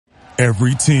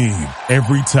Every team,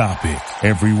 every topic,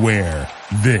 everywhere.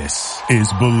 This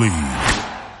is Believe.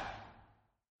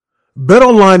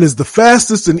 BetOnline is the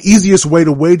fastest and easiest way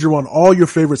to wager on all your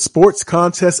favorite sports,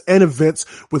 contests, and events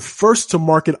with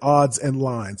first-to-market odds and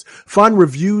lines. Find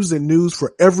reviews and news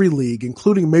for every league,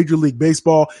 including Major League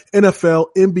Baseball, NFL,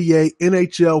 NBA,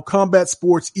 NHL, combat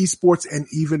sports, esports, and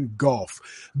even golf.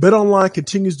 BetOnline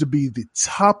continues to be the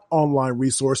top online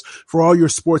resource for all your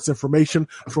sports information,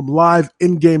 from live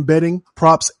in-game betting,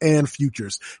 props, and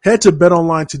futures. Head to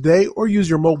BetOnline today or use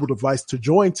your mobile device to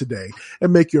join today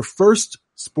and make your first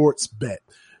sports bet.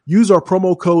 Use our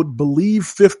promo code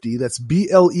BELIEVE50, that's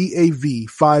BLEAV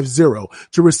 50,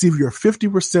 to receive your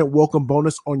 50% welcome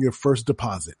bonus on your first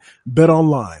deposit. Bet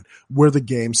online, where the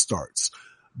game starts.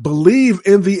 Believe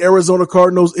in the Arizona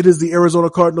Cardinals. It is the Arizona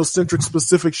Cardinals centric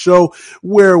specific show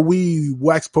where we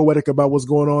wax poetic about what's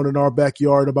going on in our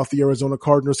backyard about the Arizona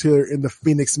Cardinals here in the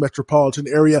Phoenix metropolitan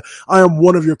area. I am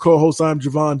one of your co-hosts. I'm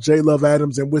Javon J. Love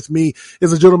Adams, and with me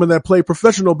is a gentleman that played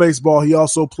professional baseball. He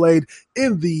also played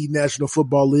in the National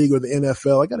Football League, or the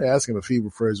NFL. I got to ask him if he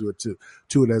refers to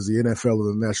it as the NFL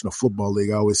or the National Football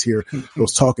League. I always hear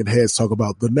those talking heads talk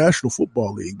about the National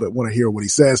Football League, but want to hear what he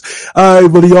says.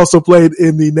 But he also played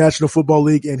in the National Football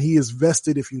League, and he is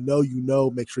vested. If you know, you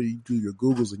know. Make sure you do your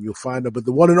Googles and you'll find him. But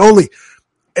the one and only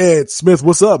Ed Smith,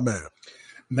 what's up, man?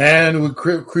 Man, we're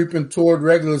creeping toward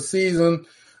regular season.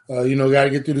 Got to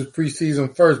get through this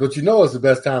preseason first. But it's the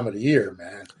best time of the year,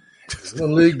 man. It's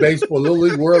Little League Baseball, Little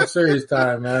League World Series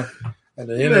time, man. And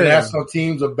the international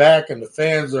teams are back, and the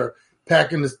fans are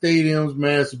packing the stadiums,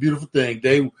 man. It's a beautiful thing.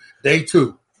 Day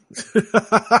two.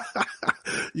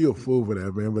 You're a fool for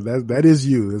that, man. But that is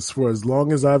you. As for as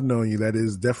long as I've known you, that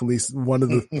is definitely one of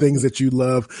the things that you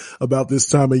love about this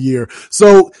time of year.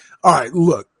 So, all right,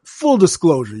 look, full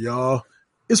disclosure, y'all.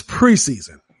 It's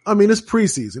preseason. It's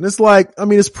preseason.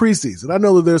 It's preseason. I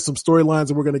know that there's some storylines,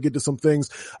 and we're going to get to some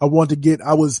things I want to get.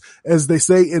 As they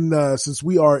say since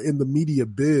we are in the media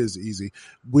biz,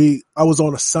 I was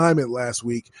on assignment last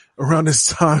week around this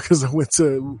time because I went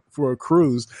for a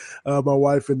cruise. My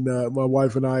wife and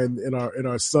I and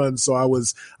our son. So I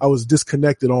was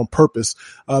disconnected on purpose.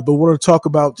 But we want to talk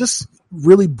about just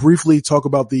really briefly talk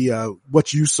about the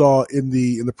what you saw in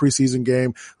the preseason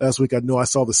game last week. I know I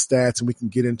saw the stats, and we can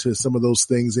get into some of those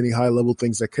things, any high level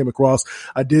things that came across.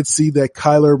 I did see that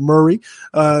Kyler Murray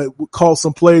called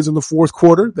some plays in the fourth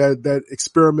quarter. That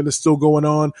experiment is still going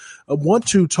on. I want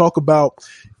to talk about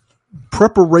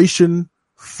preparation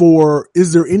for,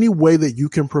 is there any way that you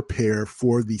can prepare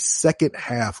for the second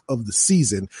half of the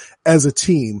season as a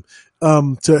team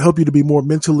to help you to be more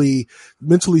mentally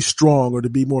strong, or to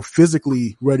be more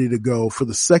physically ready to go for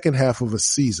the second half of a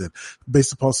season,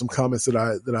 based upon some comments that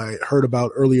I heard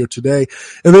about earlier today.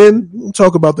 And then we'll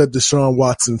talk about that Deshaun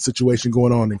Watson situation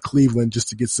going on in Cleveland, just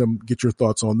to get your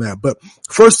thoughts on that. But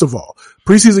first of all,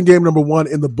 preseason game number 1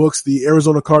 in the books. The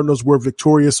Arizona Cardinals were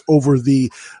victorious over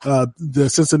the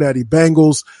Cincinnati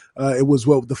Bengals. It was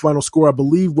the final score, I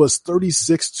believe, was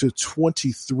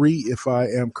 36-23, if I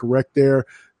am correct there.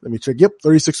 Let me check. Yep,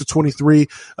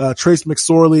 36-23. Trace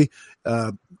McSorley,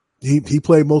 he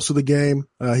played most of the game.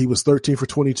 He was 13 for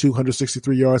 22,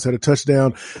 163 yards, had a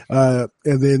touchdown. And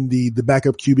then the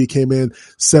backup QB came in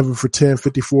 7 for 10,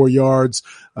 54 yards,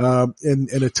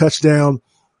 and a touchdown.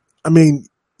 I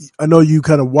know you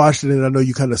kind of watched it, and I know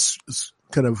you kind of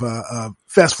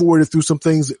fast forwarded through some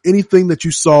things. Anything that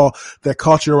you saw that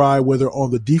caught your eye, whether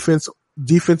on the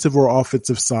defensive or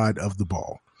offensive side of the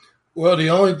ball? Well,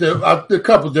 a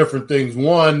couple different things.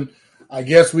 One, I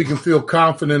guess we can feel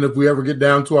confident if we ever get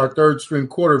down to our third string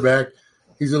quarterback.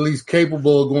 He's at least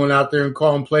capable of going out there and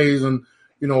calling plays and,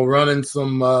 running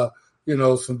some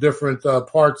different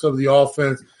parts of the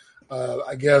offense.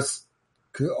 I guess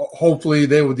hopefully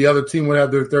the other team would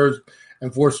have their third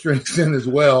and fourth strings in as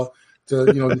well to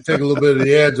take a little bit of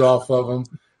the edge off of them.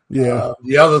 Yeah.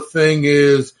 The other thing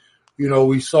is,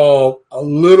 we saw a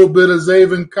little bit of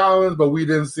Zaven Collins, but we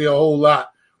didn't see a whole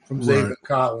lot from Zaven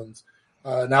Collins.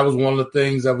 And that was one of the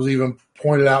things that was even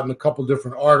pointed out in a couple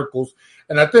different articles.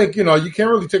 And I think, you can't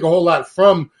really take a whole lot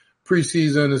from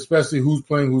preseason, especially who's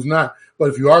playing, who's not. But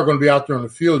if you are going to be out there on the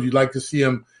field, you'd like to see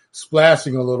him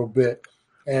splashing a little bit.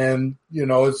 And,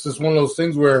 it's just one of those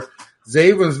things where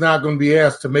Zaven's not going to be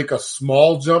asked to make a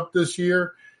small jump this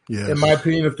year. Yes. In my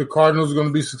opinion, if the Cardinals are going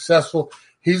to be successful,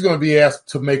 he's going to be asked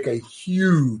to make a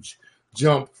huge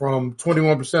jump from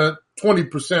 21%,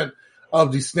 20%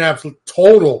 of the snaps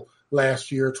total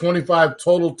last year, 25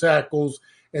 total tackles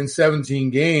in 17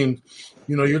 games.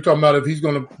 You're talking about if he's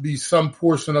going to be some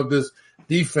portion of this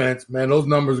defense, man, those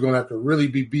numbers are going to have to really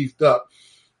be beefed up.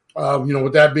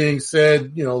 With that being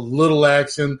said, little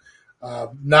action.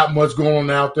 Not much going on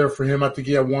out there for him. I think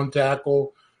he had one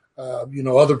tackle.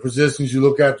 Other positions, you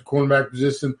look at the cornerback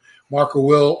position, Marco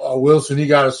Wilson, he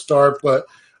got a start, but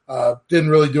didn't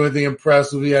really do anything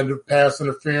impressive. He had a pass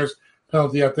interference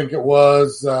penalty, I think it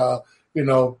was.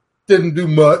 Didn't do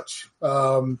much.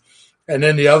 And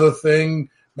then the other thing,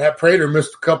 Matt Prater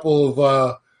missed a couple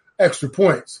of extra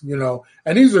points,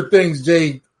 And these are things,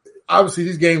 Jay, obviously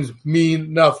these games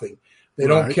mean nothing. They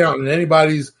don't count in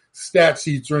anybody's stat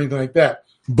sheets or anything like that.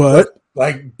 But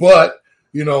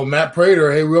Matt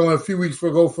Prater, hey, we're only a few weeks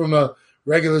go from the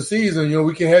regular season.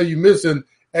 We can have you missing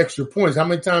extra points. How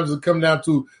many times does it come down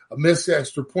to a missed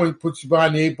extra point, puts you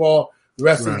behind the 8 ball, the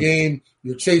rest of the game,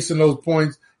 you're chasing those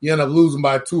points, you end up losing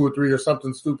by 2 or 3 or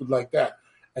something stupid like that.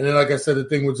 And then, like I said, the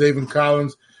thing with Zaven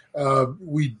Collins,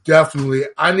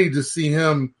 I need to see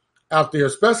him out there,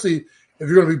 especially if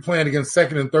you're going to be playing against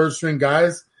second and third string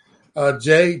guys.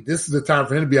 Jay, this is the time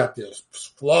for him to be out there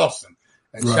flossing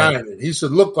and shining. He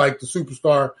should look like the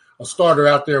superstar, a starter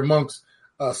out there amongst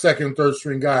second and third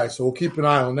string guys. So we'll keep an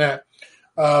eye on that.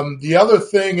 The other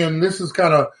thing, and this is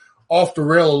kind of off the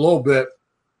rail a little bit,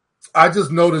 I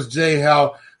just noticed, Jay,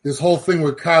 how this whole thing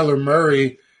with Kyler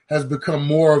Murray has become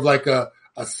more of like a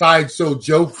sideshow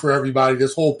joke for everybody,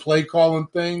 this whole play calling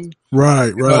thing.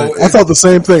 Right. I thought the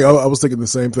same thing. I was thinking the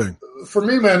same thing. For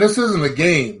me, man, this isn't a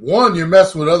game. One, you're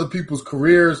messing with other people's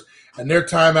careers and their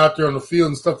time out there on the field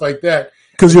and stuff like that.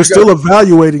 Because you're still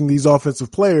evaluating these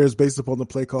offensive players based upon the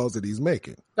play calls that he's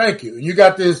making. Thank you. And you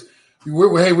got this,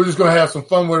 we're just going to have some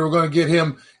fun with it. We're going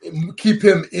to keep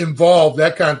him involved,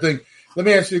 that kind of thing. Let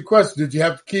me ask you a question. Did you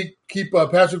have to keep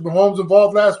Patrick Mahomes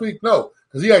involved last week? No,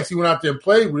 because he actually went out there and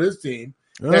played with his team.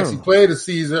 He actually played a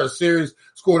series,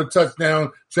 scored a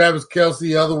touchdown. Travis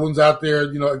Kelce, other ones out there,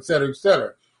 et cetera, et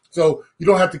cetera. So you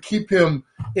don't have to keep him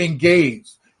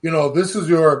engaged. This is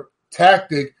your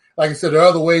tactic. Like I said, there are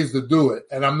other ways to do it.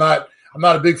 And I'm not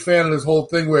a big fan of this whole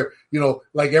thing where,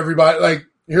 like everybody,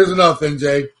 here's another thing,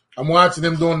 Jay. I'm watching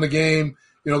him during the game,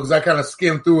 because I kind of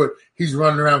skimmed through it. He's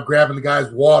running around grabbing the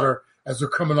guy's water as they're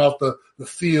coming off the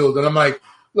field. And I'm like,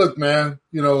 look, man,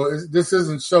 this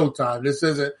isn't showtime. This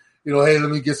isn't, hey,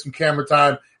 let me get some camera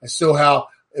time and show how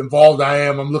involved I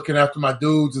am. I'm looking after my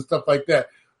dudes and stuff like that.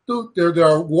 Dude, there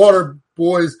are water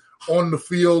boys on the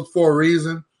field for a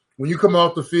reason. When you come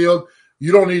off the field,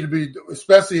 you don't need to be,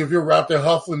 especially if you're out there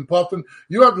huffing and puffing,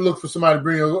 you don't have to look for somebody to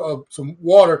bring some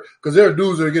water because there are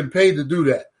dudes that are getting paid to do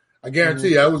that. I guarantee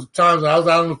you. There was times when I was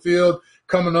out on the field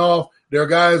coming off, there are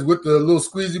guys with the little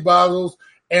squeezy bottles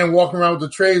and walking around with the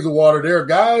trays of water. There are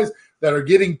guys that are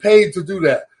getting paid to do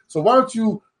that. So why don't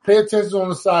you pay attention on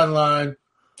the sideline,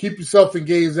 keep yourself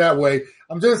engaged that way.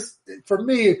 For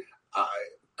me,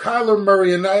 Kyler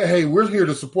Murray and hey, we're here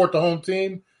to support the home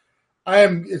team.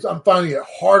 I'm finding it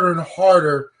harder and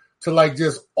harder to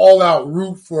just all out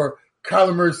root for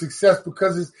Kyler Murray's success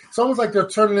because it's almost like they're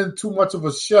turning into too much of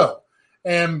a show.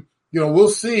 And, we'll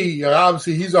see.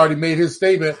 Obviously, he's already made his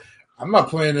statement. I'm not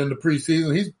playing in the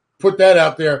preseason. He's put that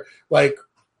out there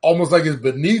almost like it's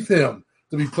beneath him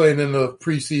to be playing in the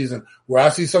preseason, where I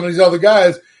see some of these other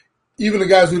guys, even the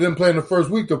guys who didn't play in the first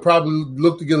week, they'll probably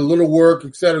look to get a little work,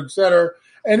 et cetera, et cetera.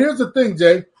 And here's the thing,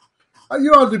 Jay.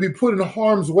 You don't have to be put in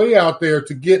harm's way out there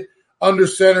to get under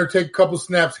center, take a couple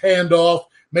snaps, hand off,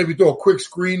 maybe throw a quick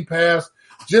screen pass,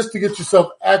 just to get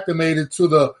yourself acclimated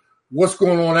to what's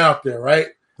going on out there, right?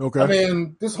 Okay. I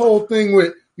mean, this whole thing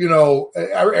with,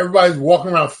 everybody's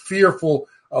walking around fearful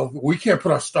of we can't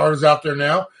put our starters out there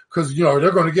now because,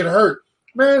 they're going to get hurt.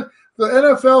 Man, the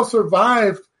NFL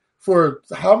survived for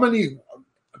how many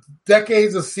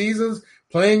decades of seasons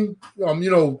playing,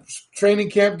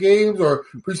 training camp games or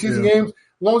preseason games. As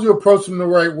long as you approach them the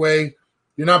right way,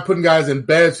 you're not putting guys in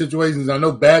bad situations. I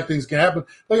know bad things can happen.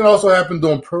 They can also happen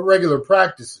during regular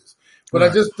practices.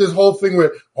 But this whole thing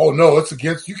where, oh no, it's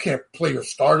against, you can't play your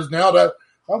starters now.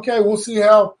 Okay, we'll see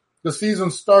how the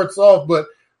season starts off. But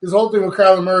this whole thing with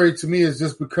Kyler Murray to me has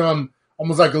just become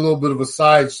almost like a little bit of a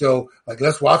sideshow.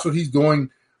 Let's watch what he's doing,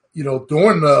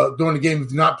 during the game. If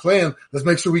he's not playing, let's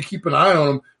make sure we keep an eye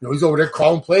on him. He's over there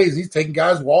calling plays. He's taking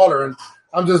guys' water. And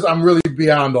I'm really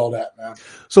beyond all that, man.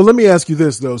 So let me ask you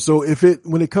this though. So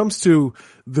when it comes to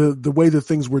the way that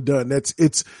things were done,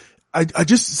 I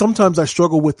just sometimes I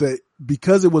struggle with it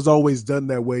because it was always done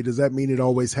that way. Does that mean it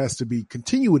always has to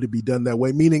continue to be done that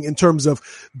way? Meaning in terms of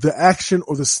the action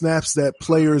or the snaps that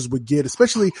players would get,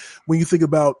 especially when you think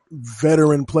about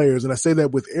veteran players. And I say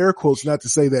that with air quotes, not to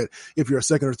say that if you're a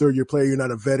second or third year player, you're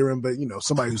not a veteran, but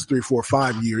somebody who's 3, 4,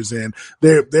 5 years in,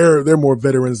 they're more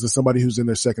veterans than somebody who's in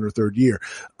their second or third year.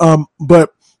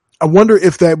 But I wonder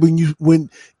if that when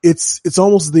it's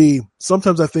almost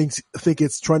sometimes I think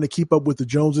it's trying to keep up with the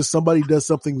Joneses. Somebody does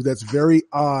something that's very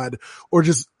odd or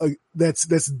just that's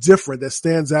different, that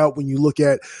stands out when you look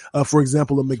at, for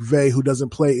example, a McVay who doesn't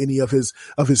play any of his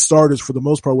starters for the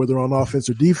most part, whether on offense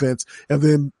or defense. And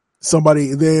then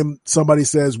somebody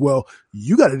says, well,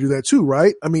 you got to do that too,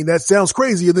 right? I mean, that sounds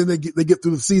crazy. And then they get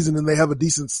through the season and they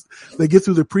get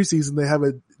through the preseason, they have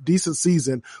a decent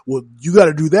season. Well, you got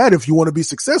to do that if you want to be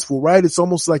successful, right? It's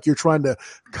almost like you're trying to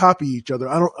copy each other.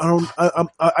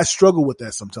 I struggle with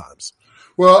that sometimes.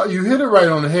 Well, you hit it right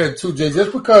on the head too, Jay.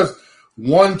 Just because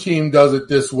one team does it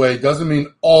this way doesn't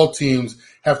mean all teams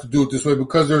have to do it this way,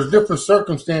 because there's different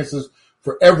circumstances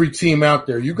for every team out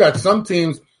there. You got some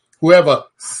teams who have a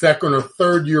second or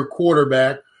third year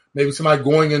quarterback, maybe somebody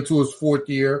going into his fourth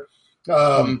year.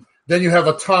 Then you have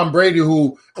a Tom Brady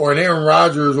or an Aaron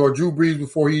Rodgers or Drew Brees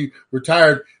before he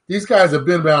retired. These guys have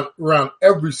been around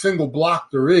every single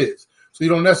block there is. So you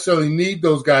don't necessarily need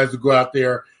those guys to go out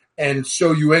there and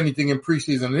show you anything in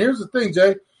preseason. And here's the thing,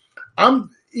 Jay.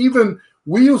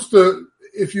 We used to,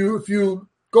 if you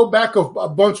go back a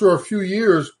bunch or a few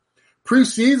years,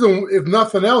 preseason, if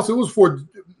nothing else, it was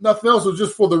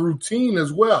just for the routine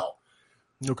as well.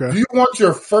 Okay. Do you want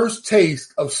your first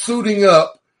taste of suiting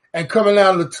up and coming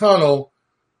out of the tunnel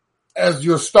as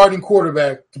your starting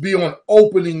quarterback to be on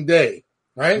opening day,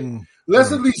 right?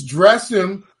 Let's at least dress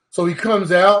him so he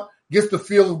comes out, gets the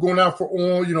feel of going out for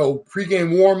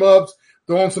pregame warm-ups,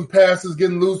 throwing some passes,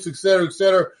 getting loose, et cetera, et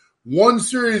cetera. One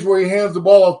series where he hands the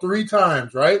ball off 3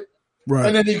 times, right? Right.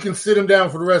 And then you can sit him down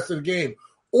for the rest of the game.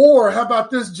 Or how about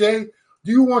this, Jay?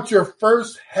 Do you want your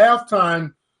first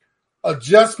halftime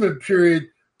adjustment period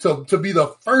to be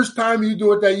the first time you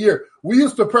do it that year? We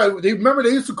used to remember they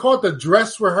used to call it the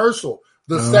dress rehearsal,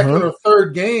 the second or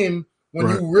third game when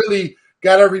you really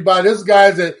got everybody. There's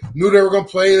guys that knew they were going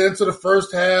to play into the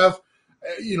first half,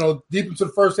 deep into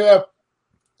the first half.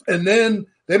 And then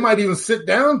they might even sit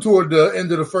down toward the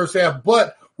end of the first half,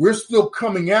 but we're still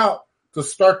coming out to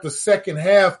start the second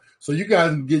half. So you guys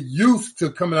can get used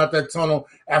to coming out that tunnel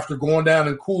after going down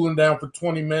and cooling down for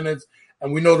 20 minutes.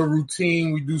 And we know the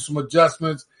routine. We do some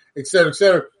adjustments, et cetera, et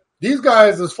cetera. These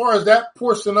guys, as far as that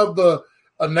portion of the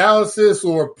analysis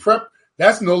or prep,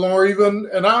 that's no longer even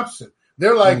an option.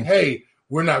 They're like, hey,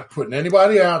 we're not putting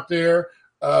anybody out there.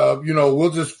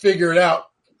 We'll just figure it out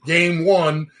game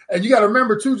one. And you got to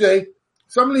remember too, Jay,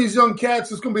 some of these young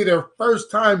cats, it's going to be their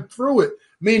first time through it,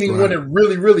 meaning when it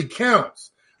really, really counts.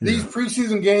 These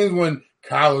preseason games when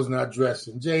Kyler's not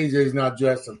dressing, JJ's not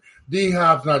dressing,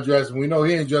 D-Hop's not dressing. We know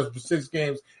he ain't dressed for 6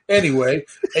 games anyway.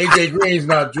 AJ Green's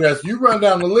not dressed. You run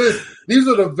down the list. These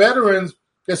are the veterans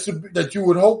that you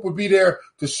would hope would be there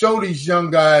to show these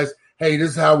young guys, hey,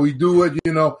 this is how we do it,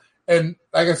 And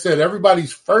like I said,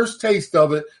 everybody's first taste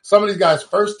of it, some of these guys'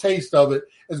 first taste of it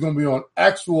is going to be on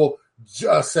actual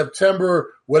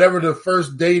September, whatever the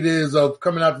first date is of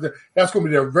coming out. That's going to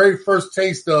be their very first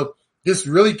taste of this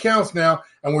really counts now,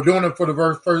 and we're doing it for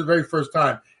the very first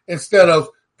time instead of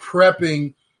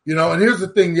prepping, And here's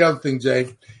the other thing,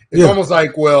 Jay. It's almost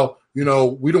like, well, we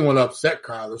don't want to upset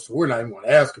Kyler, so we're not even going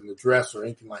to ask him to dress or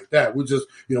anything like that. We'll just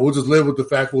live with the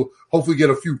fact we'll hopefully get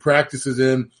a few practices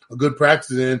in, a good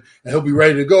practice in, and he'll be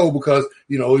ready to go because,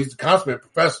 he's a consummate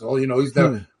professional. He's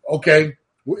not, okay,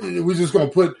 we're just going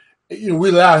to put, we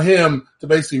allow him to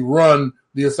basically run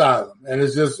the asylum. And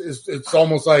it's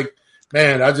almost like,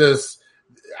 man,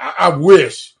 I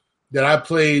wish that I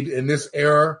played in this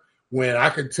era when I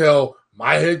could tell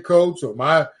my head coach or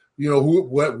my,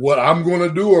 what I'm going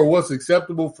to do or what's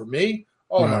acceptable for me.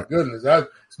 Oh my goodness.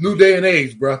 It's new day and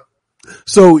age, bro.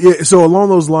 So along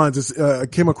those lines, I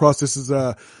came across this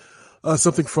as,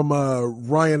 something from,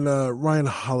 Ryan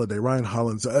Holiday, Ryan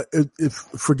Hollins.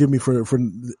 Forgive me for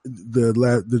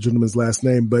the gentleman's last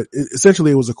name, but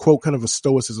essentially it was a quote, kind of a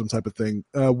stoicism type of thing,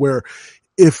 where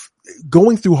if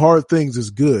going through hard things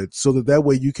is good, so that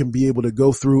way you can be able to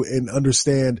go through and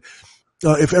understand,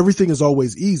 if everything is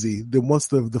always easy, then once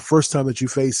the first time that you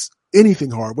face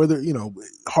anything hard, whether,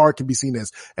 hard can be seen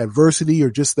as adversity or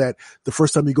just that the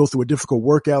first time you go through a difficult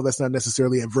workout, that's not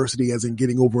necessarily adversity as in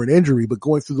getting over an injury, but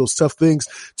going through those tough things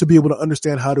to be able to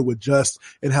understand how to adjust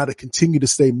and how to continue to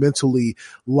stay mentally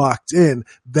locked in.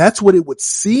 That's what it would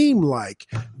seem like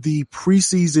the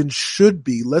preseason should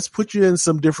be. Let's put you in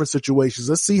some different situations.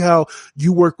 Let's see how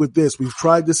you work with this. We've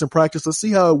tried this in practice. Let's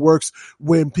see how it works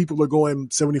when people are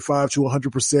going 75 to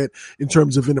 100% in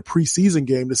terms of in a preseason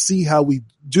game to see how we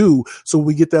do do. So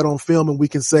we get that on film and we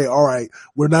can say, all right,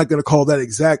 we're not going to call that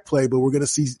exact play, but you're going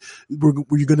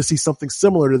to see something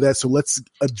similar to that. So let's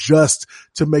adjust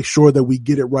to make sure that we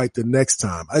get it right the next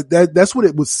time. That's what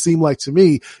it would seem like to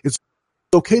me. It's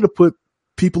okay to put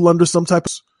people under some type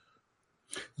of.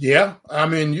 Yeah. I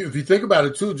mean, if you think about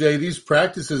it too, Jay, these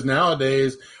practices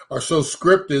nowadays are so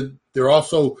scripted. They're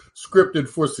also scripted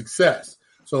for success.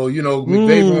 So,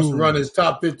 McVay wants to run his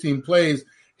top 15 plays.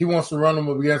 He wants to run them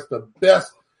against the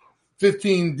best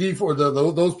 15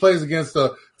 those plays against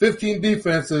the 15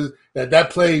 defenses that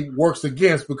play works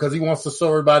against, because he wants to show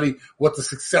everybody what the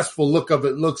successful look of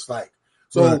it looks like.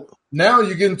 So Now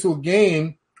you get into a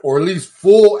game, or at least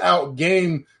full out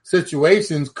game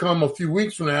situations come a few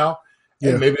weeks from now.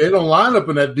 And maybe they don't line up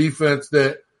in that defense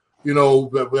that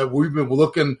we've been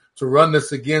looking to run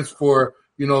this against for,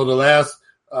 the last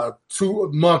 2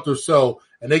 months or so.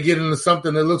 And they get into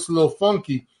something that looks a little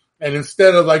funky. And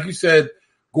instead of, like you said,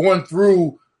 going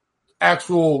through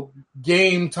actual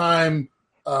game time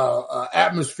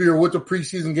atmosphere with the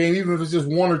preseason game, even if it's just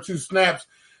 1 or 2 snaps,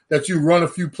 that you run a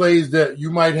few plays that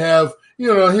you might have.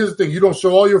 Here's the thing. You don't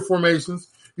show all your formations.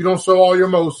 You don't show all your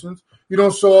motions. You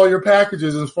don't show all your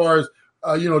packages as far as,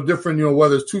 different,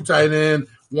 whether it's 2 tight end,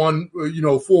 1,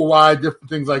 4 wide, different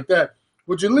things like that.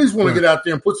 But you at least want to get out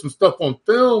there and put some stuff on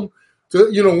film to,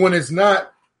 when it's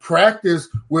not practice,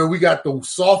 where we got the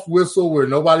soft whistle, where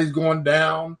nobody's going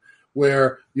down,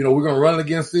 where, we're going to run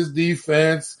against this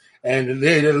defense and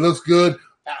it looks good.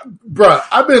 Bruh,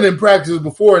 I've been in practice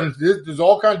before, and there's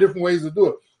all kinds of different ways to do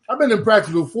it. I've been in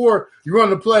practice before. You run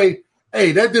the play,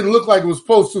 hey, that didn't look like it was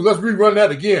supposed to. Let's rerun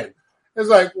that again. It's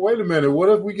like, wait a minute, what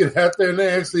if we get out there and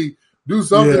they actually do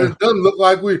something that doesn't look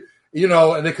like we,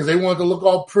 and because they want to look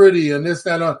all pretty and this,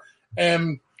 that,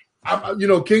 and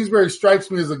Kingsbury strikes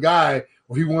me as a guy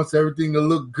where he wants everything to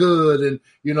look good, and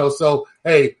so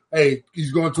hey,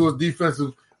 he's going to his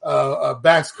defensive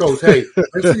backs coach. Hey,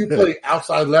 make sure you play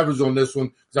outside leverage on this one,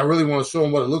 because I really want to show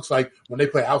them what it looks like when they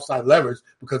play outside leverage,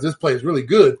 because this play is really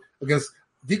good against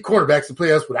deep cornerbacks to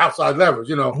play us with outside leverage.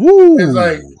 Ooh. It's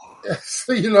like,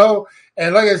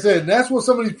 and like I said, that's what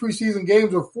some of these preseason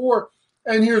games are for.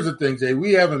 And here's the thing, Jay,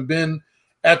 we haven't been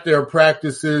at their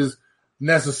practices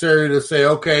necessary to say,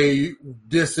 okay,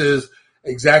 this is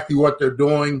exactly what they're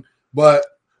doing. But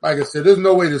like I said, there's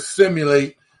no way to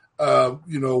simulate,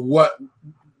 what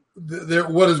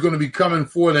is going to be coming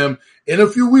for them in a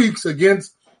few weeks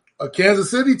against a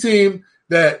Kansas City team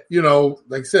that,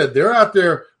 like I said, they're out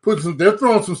there they're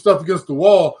throwing some stuff against the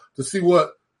wall to see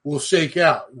what will shake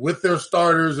out with their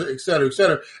starters, et cetera, et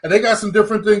cetera. And they got some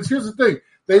different things. Here's the thing.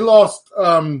 They lost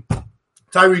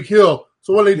Tyreek Hill.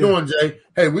 So what are they doing, Jay?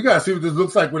 Hey, we got to see what this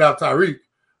looks like without Tyreek.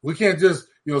 We can't just,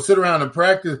 sit around and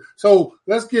practice. So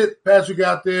let's get Patrick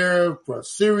out there for a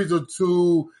series or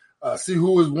 2, see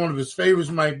who is one of his favorites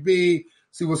might be,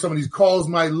 see what some of these calls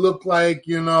might look like,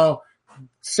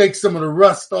 shake some of the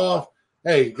rust off.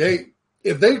 Hey,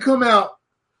 if they come out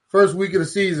first week of the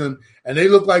season and they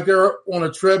look like they're on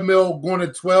a treadmill going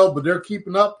at 12, but they're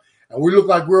keeping up, and we look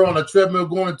like we're on a treadmill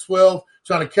going at 12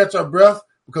 trying to catch our breath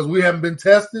because we haven't been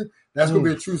tested, that's going to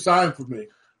be a true sign for me.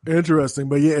 Interesting,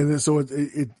 but yeah, and then so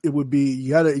it would be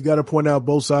you got to point out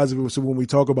both sides of it. So when we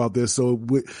talk about this,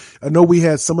 I know we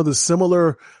had some of the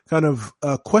similar kind of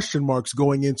question marks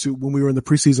going into when we were in the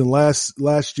preseason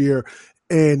last year.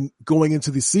 And going into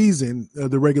the season,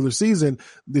 the regular season,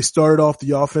 the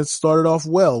offense started off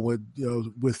well and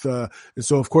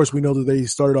so of course we know that they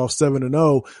started off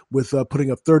 7-0 with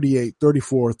putting up 38,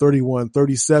 34, 31,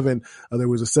 37. There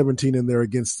was a 17 in there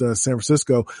against San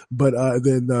Francisco, but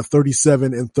then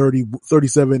 37 and 30,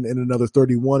 37 and another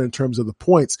 31 in terms of the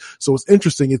points. So it's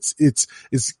interesting.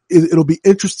 It'll be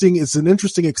interesting. It's an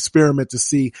interesting experiment to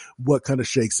see what kind of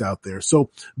shakes out there.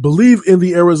 So believe in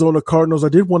the Arizona Cardinals. I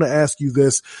did want to ask you this.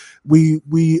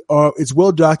 It's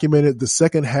well documented the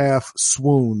second half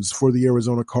swoons for the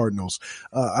Arizona Cardinals.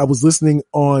 I was listening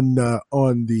on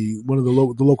one of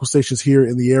the local stations here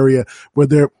in the area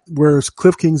where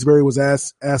Cliff Kingsbury was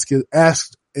asked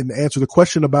and answered the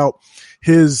question about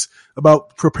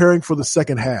preparing for the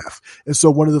second half. And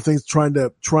so one of the things trying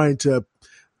to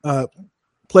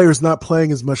players not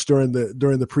playing as much during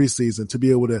the preseason to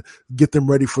be able to get them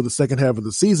ready for the second half of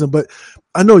the season. But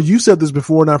I know you said this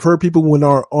before, and I've heard people on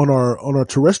our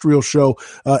terrestrial show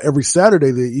every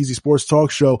Saturday, the Easy Sports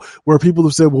Talk show, where people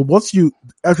have said, well,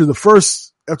 after the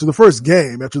first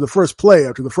game, after the first play,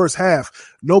 after the first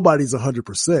half, nobody's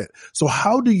 100%. So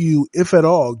how do you, if at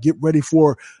all, get ready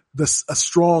for a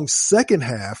strong second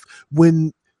half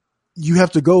when you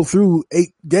have to go through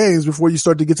 8 games before you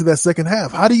start to get to that second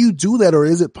half? How do you do that, or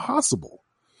is it possible?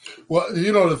 Well, the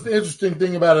interesting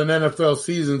thing about an NFL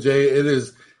season, Jay,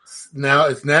 it's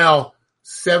now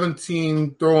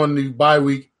 17 throwing the bye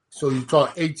week. So you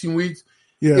talk 18 weeks.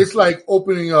 Yeah. It's like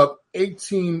opening up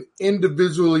 18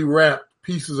 individually wrapped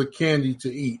pieces of candy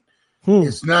to eat.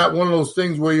 It's not one of those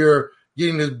things where you're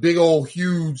getting this big old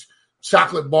huge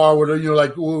chocolate bar where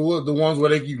like the ones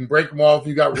where you can break them off.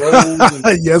 You got rolls.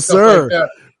 And yes, stuff sir. Like that.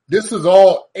 This is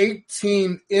all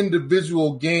 18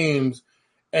 individual games.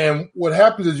 And what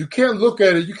happens is you can't look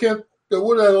at it. You can't,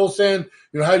 what are that old saying?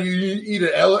 How do you eat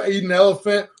an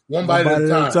elephant? One bite at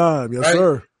a time. Yes, right?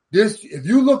 sir. If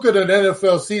you look at an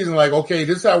NFL season like, okay,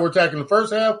 this is how we're attacking the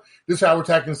first half, this is how we're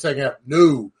attacking the second half.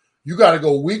 No, you got to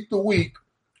go week to week.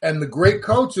 And the great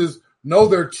coaches know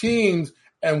their teams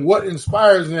and what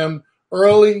inspires them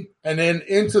early and then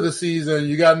into the season.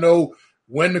 You got to know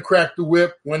when to crack the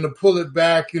whip, when to pull it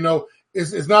back.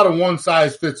 It's not a one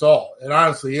size fits all. It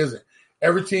honestly isn't.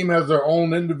 Every team has their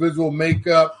own individual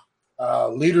makeup,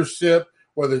 leadership,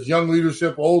 whether it's young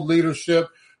leadership, old leadership.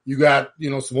 You got,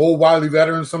 some old wily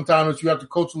veterans sometimes that you have to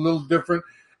coach a little different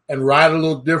and ride a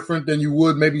little different than you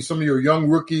would maybe some of your young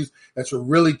rookies that you're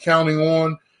really counting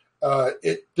on.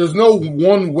 There's no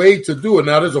one way to do it.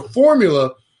 Now, there's a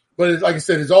formula, but like I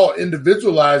said, it's all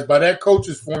individualized by that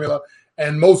coach's formula.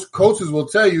 And most coaches will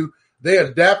tell you they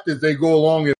adapt as they go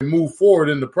along and move forward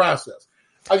in the process.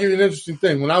 I'll give you an interesting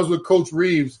thing. When I was with Coach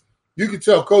Reeves, you could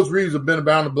tell Coach Reeves had been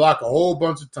around the block a whole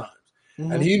bunch of times.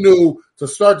 Mm-hmm. And he knew to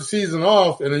start the season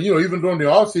off, and then, even during the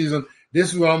offseason,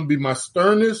 this is when I'm going to be my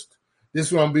sternest. This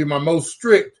is when I'm going to be my most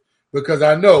strict, because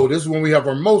I know this is when we have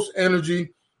our most energy.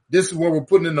 This is where we're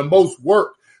putting in the most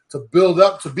work to build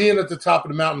up to being at the top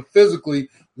of the mountain physically.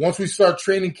 Once we start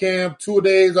training camp, 2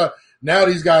 days, now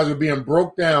these guys are being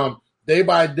broke down day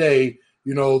by day.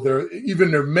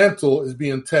 Even their mental is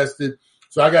being tested.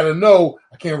 So I got to know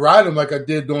I can't ride them like I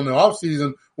did during the off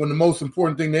season when the most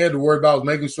important thing they had to worry about was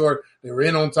making sure they were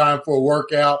in on time for a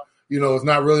workout. It's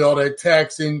not really all that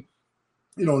taxing.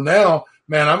 Now,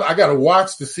 man, I got to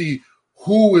watch to see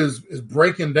who is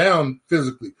breaking down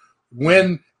physically.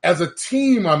 When, as a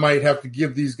team, I might have to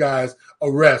give these guys a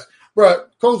rest.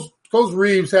 But Coach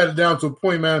Reeves had it down to a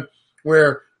point, man,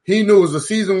 where he knew as the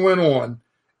season went on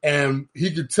and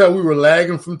he could tell we were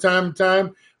lagging from time to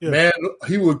time. Yeah. Man,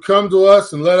 he would come to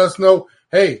us and let us know,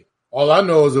 hey, all I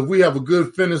know is if we have a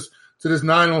good finish to this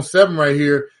 9-on-7 right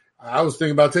here, I was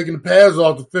thinking about taking the pads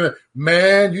off the finish.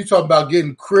 Man, you talk about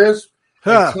getting crisp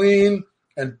and clean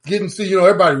and getting,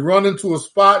 everybody run into a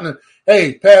spot and,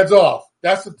 hey, pads off.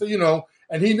 That's the,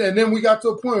 and then we got to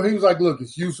a point where he was like, look,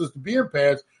 it's useless to be in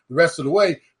pads the rest of the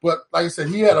way. But like I said,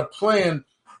 he had a plan.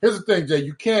 Here's the thing, Jay,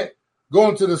 you can't go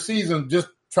into the season just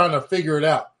trying to figure it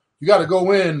out. You got to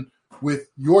go in with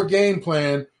your game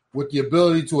plan with the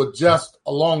ability to adjust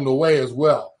along the way as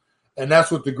well. And that's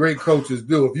what the great coaches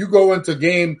do. If you go into a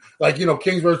game like,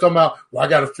 Kingsbury's talking about, well, I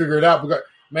got to figure it out. Because,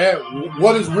 man,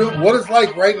 what is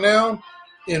like right now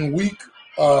in week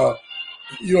 0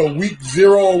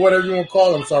 or whatever you want to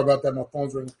call it. I'm sorry about that. My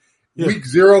phone's ringing. Yeah. Week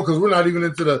 0, because we're not even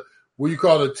into what you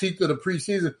call the teeth of the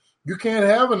preseason. You can't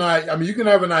have you can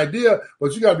have an idea,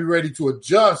 but you got to be ready to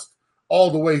adjust all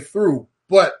the way through.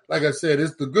 But like I said,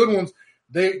 it's the good ones.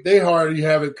 They already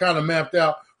have it kind of mapped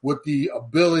out with the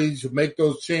ability to make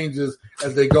those changes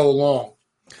as they go along.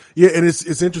 Yeah, and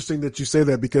it's interesting that you say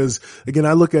that because again,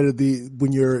 I look at it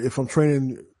if I'm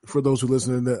training, for those who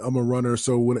listen, I'm a runner.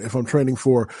 So if I'm training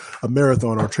for a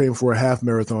marathon or training for a half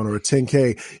marathon or a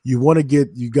 10K,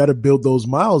 you got to build those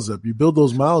miles up. You build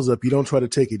those miles up. You don't try to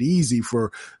take it easy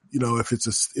for, if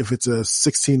it's a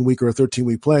 16 week or a 13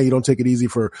 week plan, you don't take it easy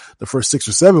for the first 6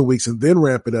 or 7 weeks and then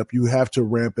ramp it up. You have to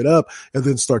ramp it up and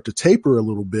then start to taper a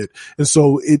little bit. And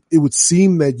so it would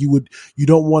seem that you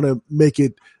don't want to make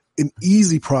it an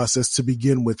easy process to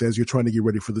begin with as you're trying to get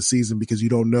ready for the season, because you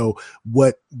don't know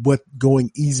what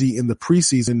going easy in the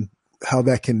preseason, how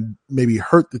that can maybe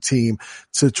hurt the team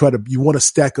you want to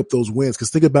stack up those wins. Cause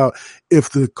think about if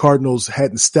the Cardinals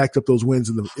hadn't stacked up those wins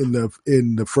in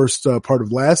the first part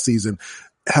of last season,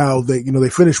 how they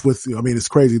finished with, it's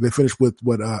crazy. They finished with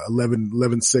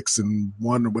 11-6 and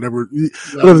 1 or whatever,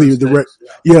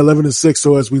 11-6.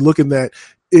 So as we look in that,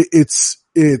 it's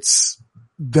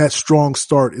that strong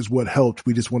start is what helped.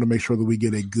 We just want to make sure that we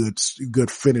get a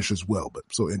good finish as well. But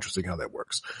so interesting how that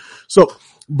works. So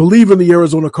believe in the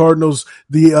Arizona Cardinals.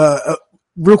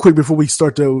 Real quick before we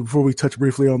touch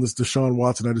briefly on this Deshaun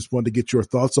Watson, I just wanted to get your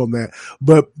thoughts on that.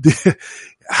 But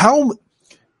how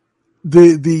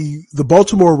the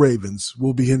Baltimore Ravens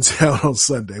will be in town on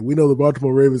Sunday. We know the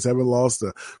Baltimore Ravens haven't lost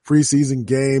a preseason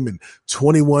game in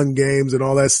 21 games and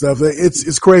all that stuff.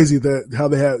 It's crazy that how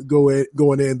they have going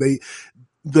in.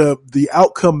 the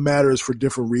outcome matters for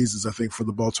different reasons, I think, for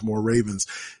the Baltimore Ravens.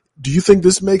 Do you think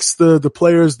this makes the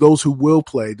players, those who will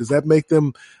play, does that make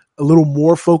them a little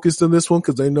more focused in this one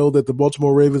because they know that the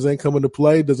Baltimore Ravens ain't coming to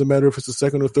play? Doesn't matter if it's the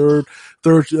second or third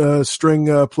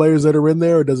string players that are in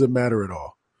there, or does it matter at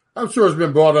all? I'm sure it's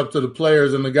been brought up to the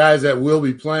players, and the guys that will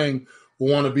be playing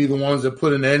will want to be the ones that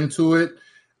put an end to it.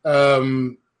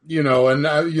 I'm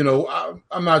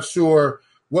not sure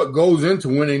what goes into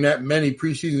winning that many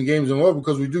preseason games in a row,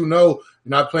 because we do know you're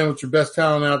not playing with your best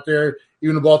talent out there.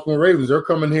 Even the Baltimore Ravens, they're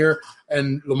coming here,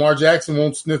 and Lamar Jackson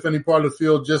won't sniff any part of the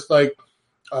field, just like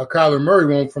Kyler Murray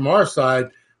won't from our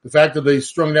side. The fact that they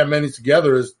strung that many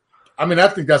together is, I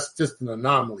think that's just an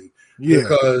anomaly. Yeah.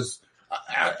 Because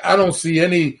I don't see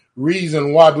any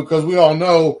reason why, because we all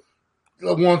know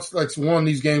once one of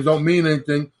these games don't mean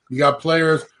anything. You got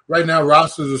players right now,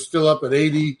 rosters are still up at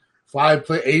 85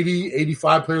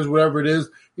 players, whatever it is.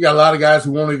 You got a lot of guys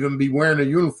who won't even be wearing their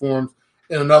uniforms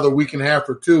in another week and a half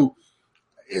or two.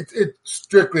 It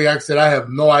strictly, like I said, I have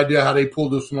no idea how they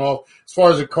pulled this one off. As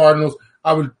far as the Cardinals,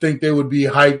 I would think they would be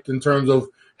hyped in terms of,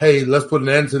 hey, let's put an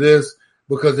end to this,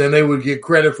 because then they would get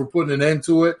credit for putting an end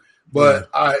to it. But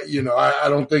I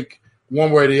don't think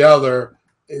one way or the other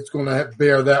it's going to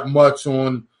bear that much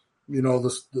on,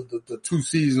 the two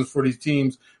seasons for these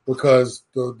teams, because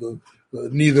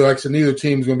neither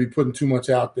team is going to be putting too much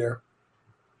out there.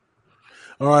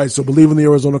 All right, so believe in the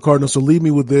Arizona Cardinals. So leave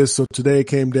me with this. So today it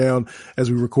came down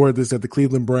as we record this that the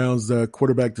Cleveland Browns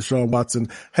quarterback Deshaun Watson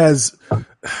has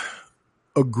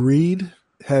agreed,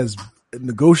 has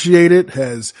negotiated,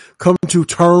 has come to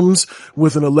terms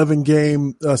with an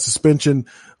 11-game suspension,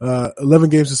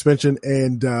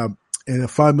 and a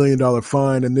 $5 million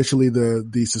fine. Initially,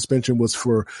 the suspension was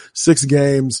for 6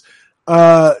 games.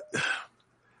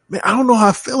 Man, I don't know how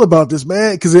I feel about this,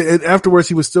 man, because afterwards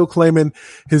he was still claiming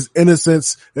his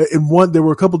innocence. There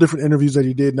were a couple different interviews that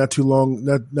he did not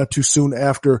too soon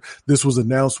after this was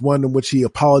announced. One in which he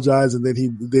apologized, and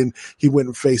then he went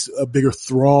and faced a bigger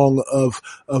throng of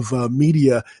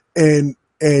media and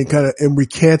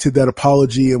recanted that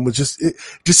apology, and it just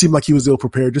seemed like he was ill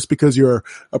prepared. Just because you're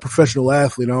a professional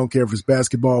athlete, I don't care if it's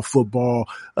basketball, football,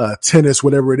 tennis,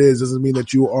 whatever it is, doesn't mean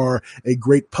that you are a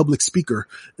great public speaker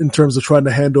in terms of trying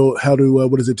to handle how to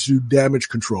to do damage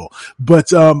control.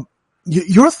 But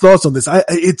your thoughts on this?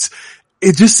 It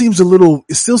still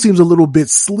seems a little bit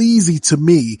sleazy to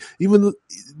me, even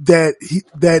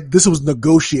that this was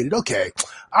negotiated. Okay,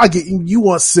 I get you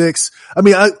want 6.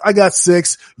 I got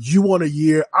 6. You want a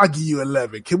year. I'll give you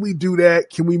 11. Can we do that?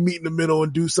 Can we meet in the middle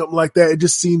and do something like that? It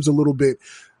just seems a little bit,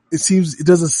 it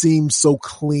doesn't seem so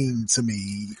clean to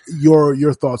me.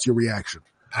 Your thoughts, your reaction.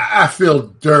 I feel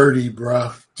dirty,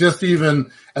 bro. Just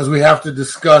even as we have to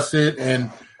discuss it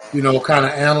and, kind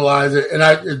of analyze it. And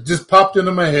it just popped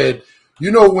into my head.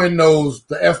 When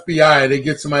the FBI, they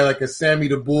get somebody like a Sammy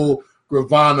the Bull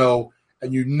Gravano,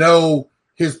 and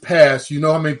his past,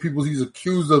 how many people he's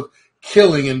accused of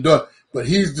killing and done, but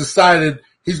he's decided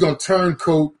he's going to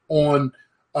turncoat on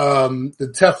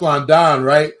the Teflon Don,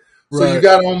 right? So you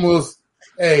got almost,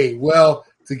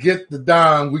 to get the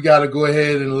Don, we got to go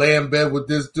ahead and lay in bed with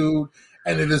this dude.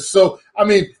 And it is so,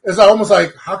 it's almost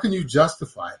like, how can you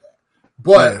justify that?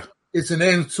 But it's an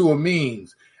end to a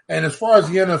means. And as far as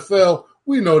the NFL,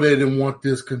 we know they didn't want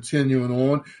this continuing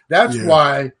on. That's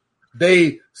why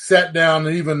they sat down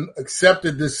and even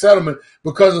accepted this settlement,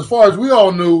 because as far as we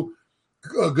all knew,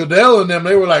 Goodell and them,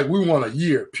 they were like, we want a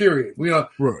year, period. We're not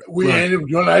even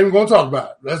going to talk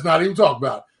about it. Let's not even talk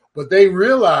about it. But they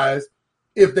realized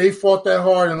if they fought that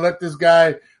hard and let this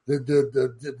guy,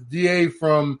 the DA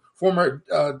from former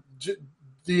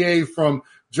DA from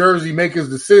Jersey, make his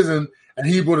decision, and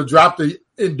he would have dropped the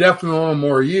indefinite on him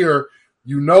or a year,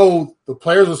 the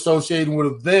players associated would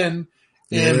have then,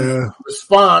 in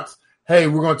response, hey,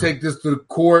 we're going to take this to the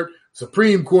court,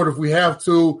 Supreme Court if we have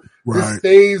to. Right. This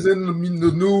stays in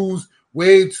the news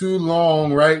way too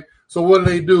long, right? So what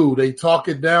do? They talk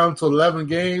it down to 11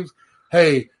 games.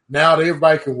 Hey, now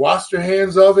everybody can wash their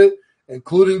hands of it,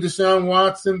 including Deshaun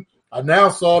Watson. I now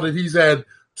saw that he's had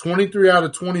 23 out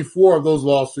of 24 of those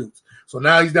lawsuits. So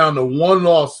now he's down to 1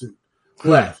 lawsuit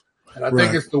left. And I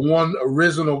think it's the one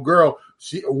original girl,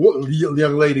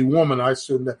 young lady, woman, I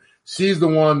shouldn't. She's the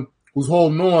one who's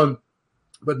holding on.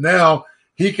 But now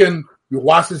he can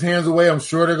wash his hands away. I'm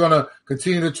sure they're going to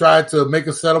continue to try to make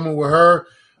a settlement with her.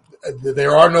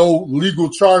 There are no legal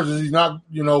charges. He's not,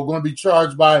 going to be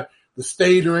charged by the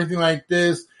state or anything like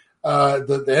this.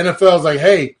 The NFL is like,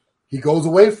 hey, he goes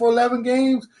away for 11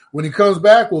 games. When he comes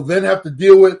back, we'll then have to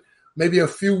deal with maybe a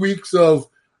few weeks of,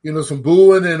 some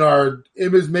booing and our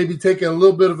image maybe taking a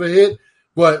little bit of a hit.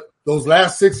 But those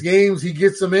last 6 games, he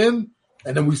gets them in,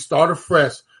 and then we start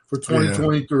afresh for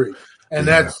 2023. Yeah. And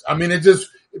that's, I mean, it just,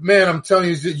 man, I'm telling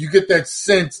you, you get that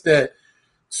sense that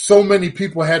so many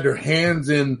people had their hands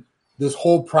in this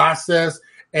whole process,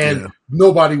 and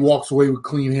nobody walks away with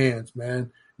clean hands,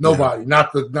 man. Nobody,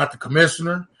 not the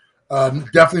commissioner,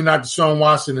 definitely not Deshaun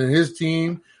Watson and his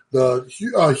team. The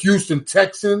Houston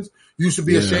Texans, you should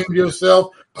be ashamed of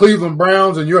yourself. Cleveland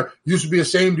Browns, and you should be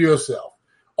ashamed of yourself.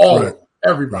 All of them,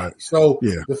 everybody. Right. So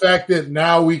the fact that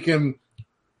now we can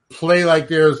play like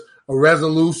there's a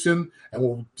resolution, and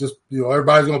we'll just,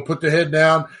 everybody's going to put their head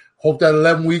down, hope that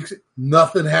 11 weeks,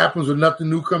 nothing happens or nothing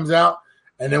new comes out,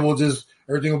 and then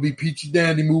everything will be peachy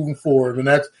dandy moving forward.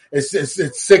 And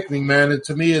it's sickening, man. And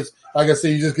to me, it's like I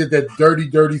said, you just get that dirty,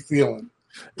 dirty feeling.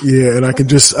 Yeah, and I can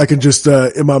just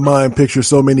in my mind picture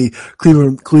so many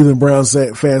Cleveland Browns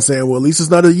fans saying, well, at least it's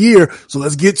not a year, so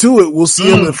let's get to it. We'll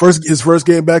see him. His first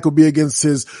game back will be against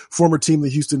his former team, the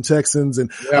Houston Texans.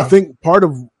 And I think part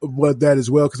of what that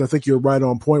as well, because I think you're right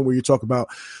on point where you talk about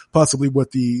possibly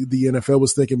what the NFL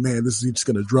was thinking, man, this is just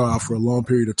going to draw out for a long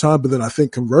period of time. But then I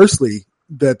think conversely,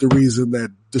 that the reason that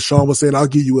Deshaun was saying, I'll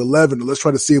give you 11, let's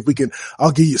try to see if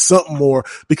I'll give you something more,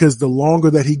 because the longer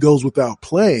that he goes without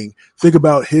playing, think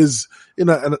about his,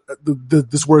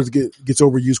 this word gets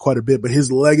overused quite a bit, but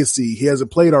his legacy, he hasn't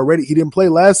played already. He didn't play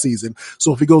last season.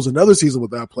 So if he goes another season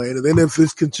without playing, and then if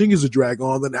this continues to drag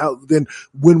on, then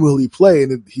when will he play?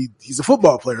 And he's a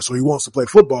football player, so he wants to play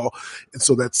football. And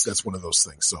so that's one of those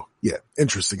things. So yeah,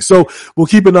 interesting. So we'll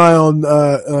keep an eye on,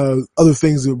 other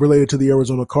things related to the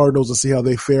Arizona Cardinals and see how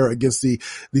they fare against the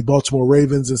Baltimore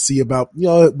Ravens, and see about,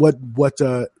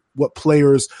 what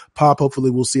players pop.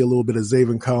 Hopefully we'll see a little bit of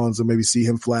Zaven Collins and maybe see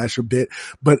him flash a bit.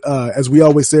 But, as we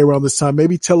always say around this time,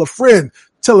 maybe tell a friend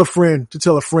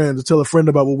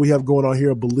about what we have going on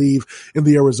here at Believe in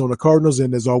the Arizona Cardinals.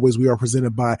 And as always, we are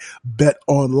presented by Bet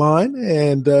Online.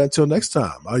 And, until next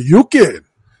time, Ayukin.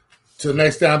 Till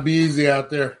next time, be easy out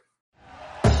there.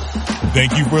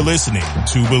 Thank you for listening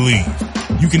to Believe.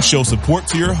 You can show support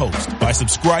to your host by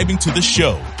subscribing to the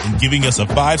show and giving us a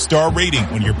 5-star rating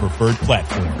on your preferred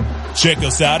platform. Check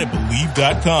us out at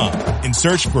Believe.com and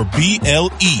search for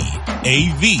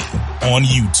BLEAV on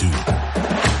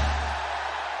YouTube.